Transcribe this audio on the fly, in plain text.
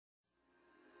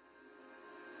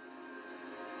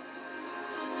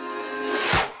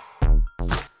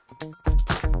Footprints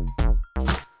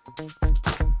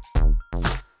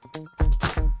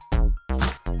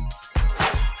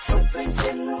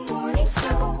in the morning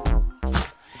snow.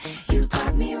 You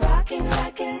got me rocking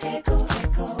like an echo,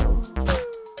 echo.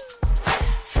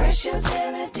 Fresher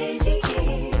than a daisy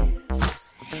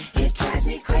is. It drives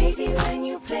me crazy when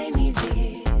you play me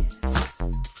this.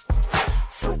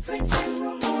 Footprints in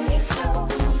the morning snow.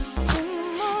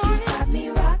 You got me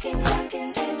rocking like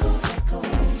an echo, echo.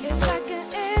 It's like an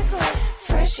echo.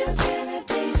 Fresher than a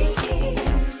daisy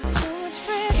is. So much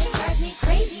fresher. It drives me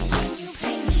crazy when you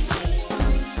play me this.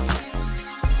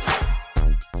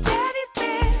 Daddy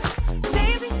bear,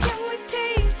 baby, can we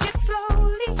take it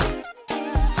slowly?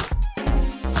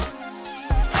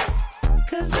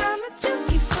 'Cause I'm a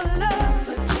junkie for love,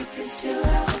 but we can still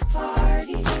have a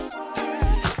party.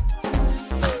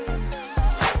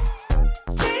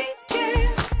 Take care,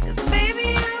 'cause baby,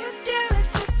 I'm a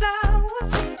delicate flower.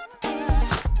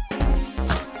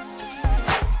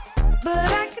 But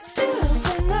I can still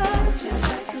open up just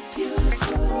like a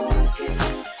beautiful orchid.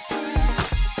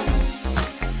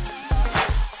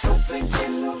 Footprints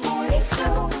in the morning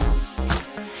snow.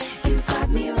 You got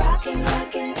me rocking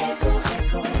like an echo,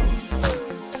 echo.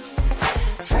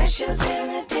 Fresher than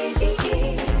a daisy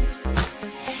is.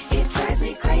 It drives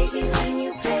me crazy when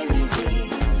you play me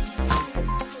this.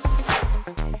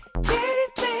 Teddy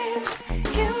bear,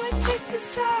 can we take it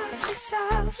softly,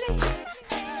 softly?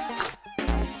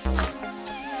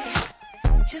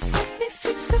 Just let me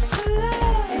fix up for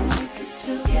love, and we can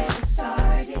still get it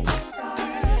started,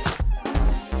 started.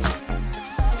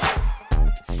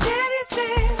 Steady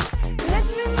there, let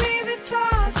me maybe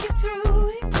talk you through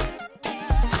it.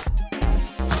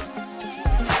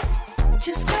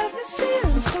 Just 'cause this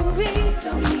feeling's for real,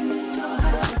 don't mean you know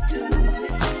how to do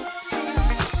it.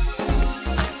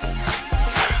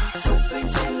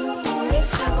 Footprints in the morning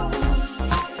snow.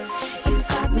 You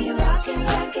got me rocking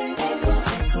like an echo,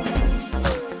 echo.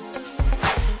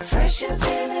 Fresher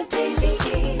than a daisy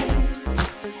is.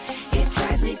 It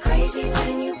drives me crazy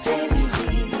when you play me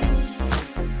this.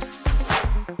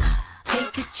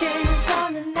 Take a chance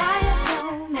on a night of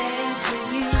romance with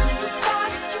you. You got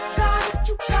it, you got it,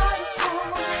 you got it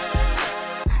all.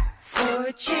 For a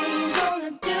change,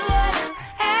 gonna do what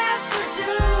I have to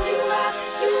do. You rock,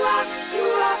 you rock, you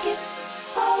rock it.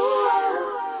 Oh, oh.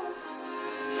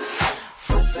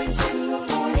 Footprints in the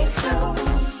morning snow.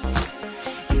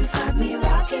 You got me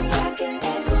rocking like an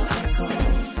echo, echo.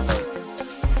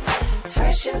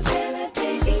 Fresher than a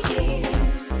daisy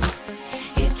is.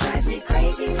 It drives me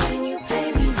crazy when you play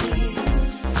me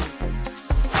this.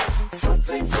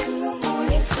 Footprints in the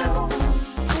morning snow.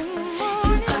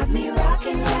 You got me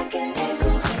rocking like an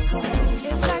echo, echo.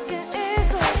 It's like an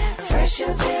echo.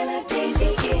 Fresher than